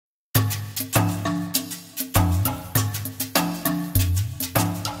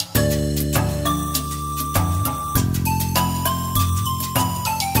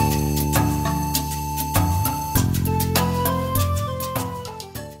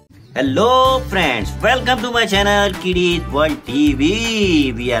Hello friends, welcome to my channel Kidiez World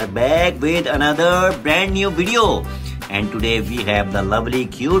TV. We are back with another brand new video, and today we have the lovely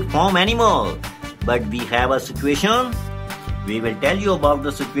cute farm animal. But we have a situation. We will tell you about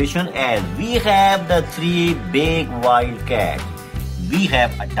the situation as we have the three big wildcats. We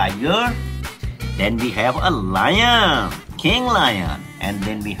have a tiger, then we have a lion, king lion, and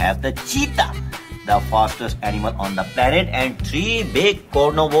then we have the cheetah, the fastest animal on the planet, and three big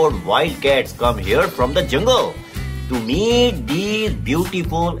carnivore wildcats come here from the jungle to meet these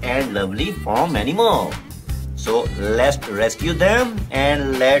beautiful and lovely farm animals. So let's rescue them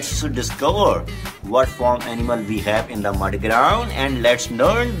and let's discover what farm animal we have in the mud ground, and let's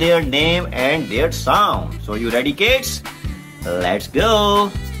learn their name and their sound. So you ready, kids? Let's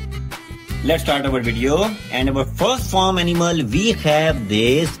go. Let's start our video. And our first farm animal, we have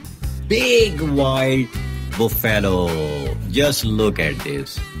this big wild buffalo. Just look at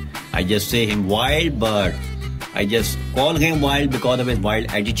this. I just say him wild, but I just call him wild because of his wild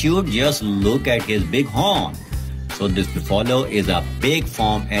attitude. Just look at his big horn. So this buffalo is a big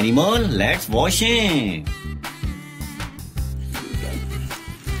farm animal. Let's watch him.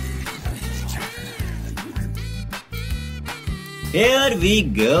 Here we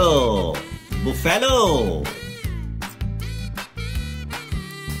go. Buffalo.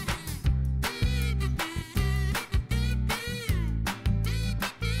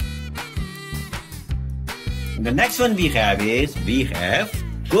 The next one we have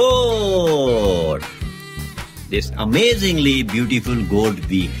goat. This amazingly beautiful goat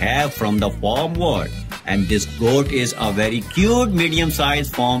we have from the farm world. And this goat is a very cute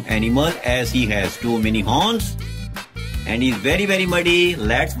medium-sized farm animal as he has too many horns. And he's very muddy.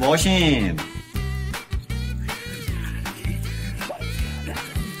 Let's wash him.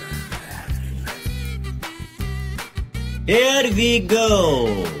 Here we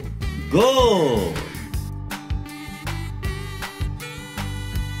go. Goat.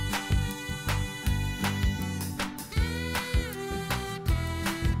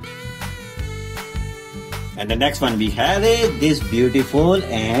 And the next one we have is this beautiful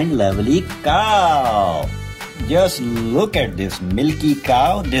and lovely cow. Just look at this milky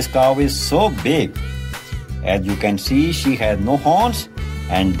cow. This cow is so big. As you can see, she has no horns.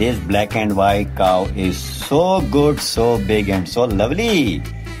 And this black and white cow is so good, so big and so lovely.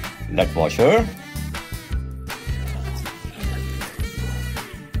 Let's wash her.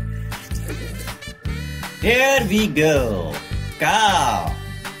 Here we go. Cow.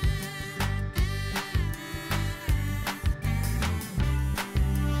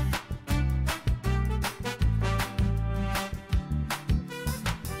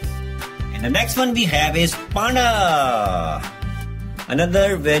 The next one we have is panda.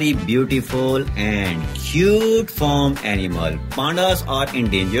 Another very beautiful and cute farm animal. Pandas are in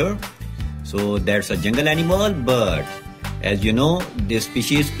danger. So that's a jungle animal, but as you know, this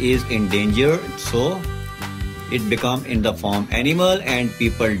species is in danger. So it become in the farm animal and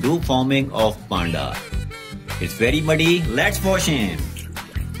people do farming of panda. It's very muddy. Let's wash him.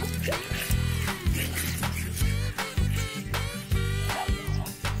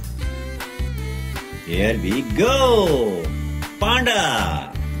 Here we go.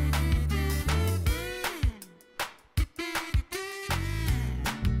 Panda.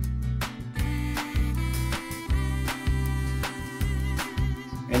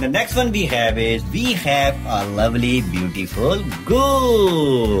 And the next one we have a lovely, beautiful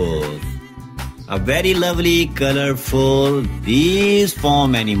goose. A very lovely, colorful. This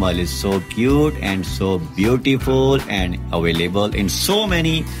farm animal is so cute and so beautiful and available in so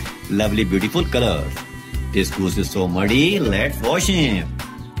many lovely, beautiful colors. This goose is so muddy. Let's wash him.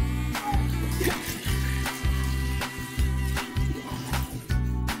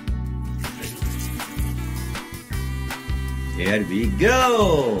 Here we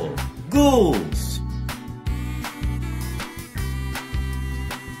go. Goose.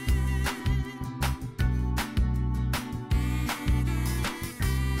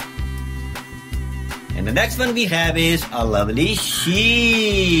 And the next one we have is a lovely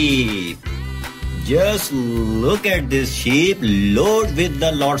sheep. Just look at this sheep loaded with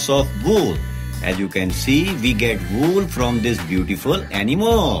the lots of wool. As you can see, we get wool from this beautiful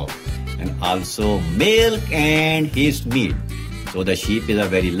animal and also milk and his meat. So the sheep is a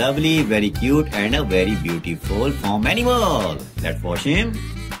very lovely, very cute and a very beautiful farm animal. Let's wash him.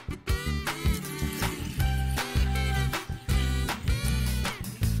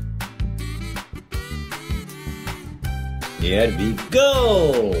 Here we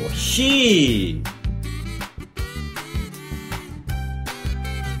go. Sheep.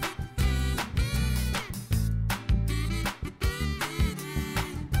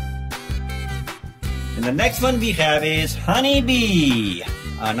 And the next one we have is honeybee,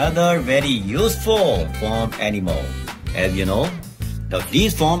 another very useful farm animal. As you know,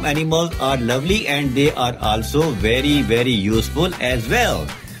 these farm animals are lovely and they are also very useful as well.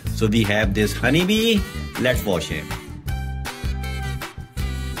 So we have this honeybee. Let's wash him.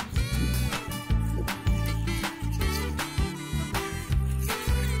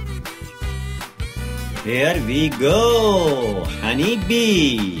 Here we go,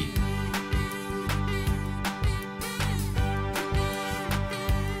 honeybee.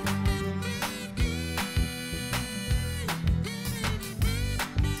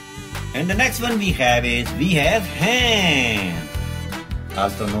 And the next one we have hen,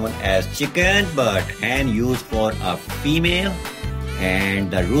 also known as chicken, but hen used for a female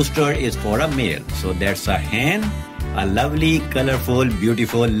and the rooster is for a male. So that's a hen, a lovely, colorful,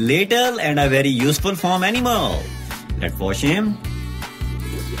 beautiful, little and a very useful farm animal. Let's wash him.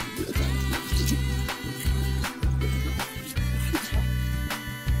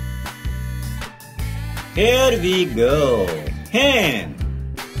 Here we go, hen.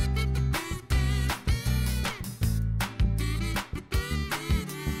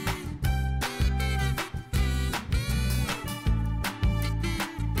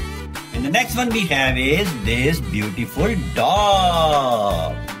 And the next one we have is this beautiful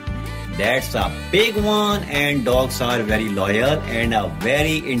dog. That's a big one, and dogs are very loyal and a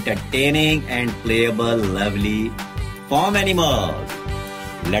very entertaining and playable, lovely farm animal.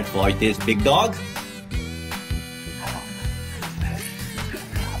 Let's watch this big dog.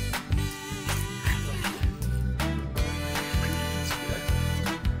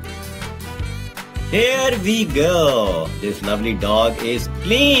 Here we go. This lovely dog is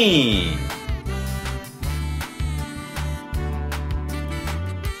clean.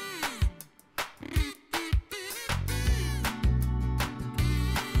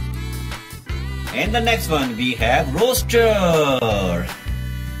 And the next one we have rooster.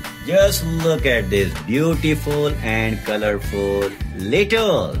 Just look at this beautiful and colorful,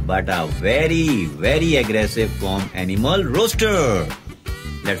 little but a very aggressive farm animal, rooster.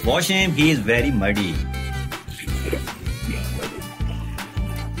 Let's wash him. He is very muddy.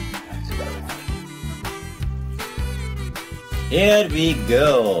 Here we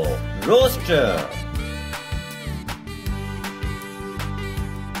go, rooster.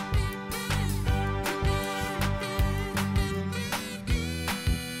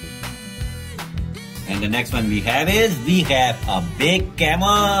 And the next one we have a big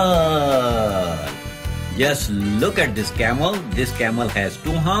camel. Just look at this camel. This camel has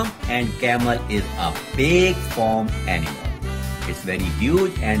 2 humps and camel is a big farm animal. It's very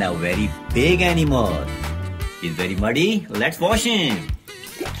huge and a very big animal. He's very muddy. Let's wash him.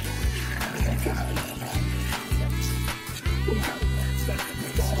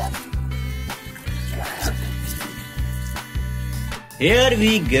 Here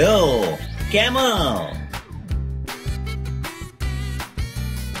we go, camel.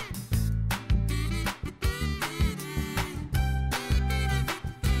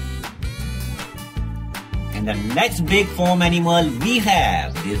 And the next big farm animal we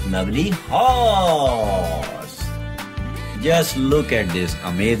have this lovely horse. Just look at this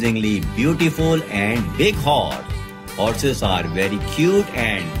amazingly beautiful and big horse. Horses are very cute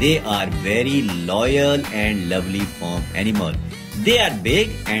and they are very loyal and lovely farm animal. They are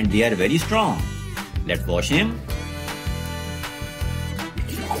big and they are very strong. Let's wash him.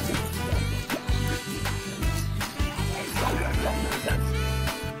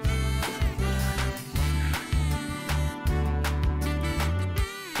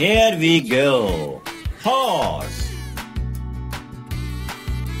 Here we go, horse.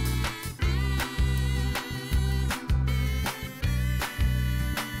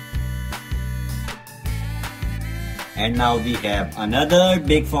 And now we have another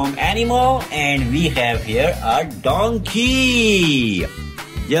big farm animal, and we have here a donkey.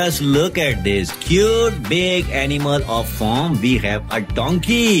 Just look at this cute big animal of farm. We have a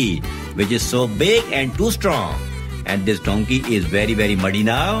donkey, which is so big and too strong. And this donkey is very muddy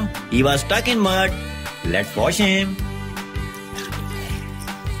now. He was stuck in mud. Let's wash him.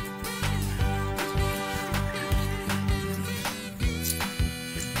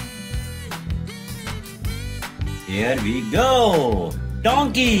 Here we go,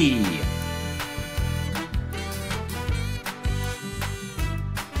 donkey.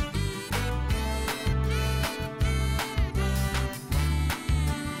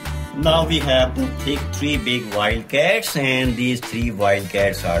 Now we have to pick 3 big wildcats, and these 3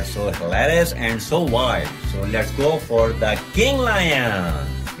 wildcats are so hilarious and so wild. So let's go for the king lion,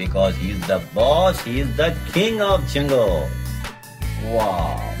 because he's the boss, he's the king of jungle.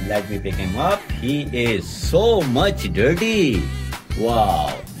 Wow, let me pick him up. He is so much dirty.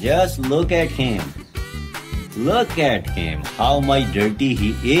 Wow, just look at him. Look at him, how much dirty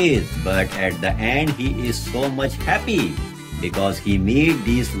he is. But at the end, he is so much happy because he meet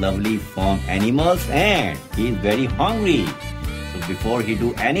these lovely farm animals and he is very hungry. So before he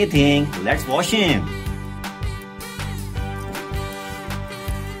do anything, let's wash him.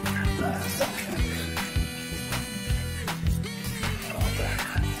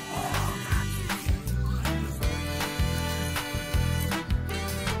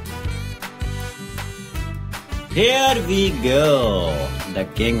 Here we go. The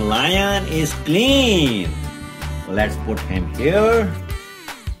king lion is clean. Let's put him here.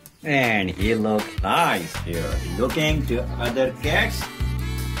 And he looks nice here. Looking to other cats.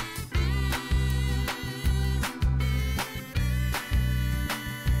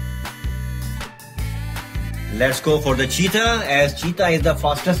 Let's go for the cheetah, as cheetah is the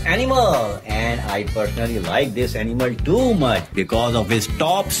fastest animal, and I personally like this animal too much because of his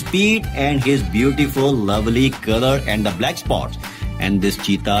top speed and his beautiful lovely color and the black spots. And this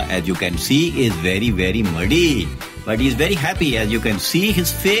cheetah, as you can see, is very muddy, but he is very happy. As you can see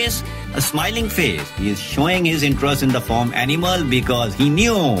his face, a smiling face. He is showing his interest in the farm animal because he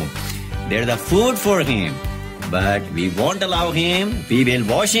knew there's a food for him, but we won't allow him. We will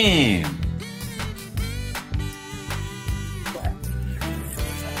wash him.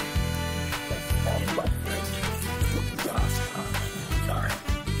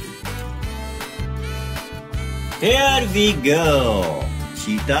 Here we go.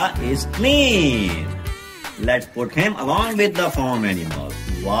 Cheetah is clean. Let's put him along with the farm animals.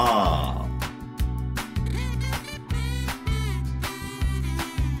 Wow.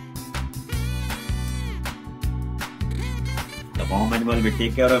 The farm animal will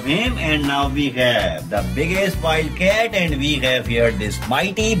take care of him, and now we have the biggest wildcat, and we have here this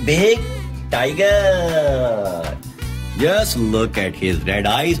mighty big tiger. Just look at his red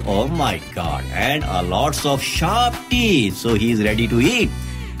eyes, oh my god, and lots of sharp teeth, so he is ready to eat.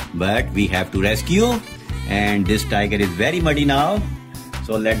 But we have to rescue, and this tiger is very muddy now.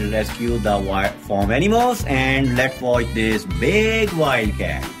 So let's rescue the farm animals and let's watch this big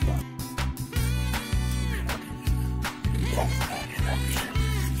wildcat.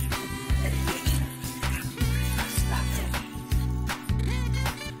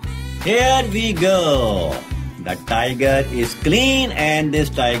 Here we go. The tiger is clean and this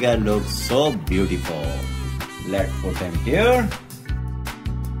tiger looks so beautiful. Let's put him here.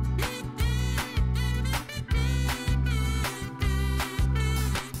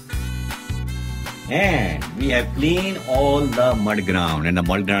 And we have cleaned all the mud ground, and the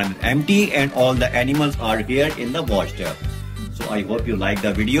mud ground is empty and all the animals are here in the washtub. So I hope you like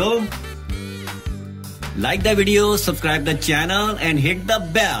the video. Like the video, subscribe the channel and hit the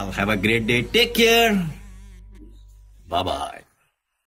bell. Have a great day. Take care. Bye-bye.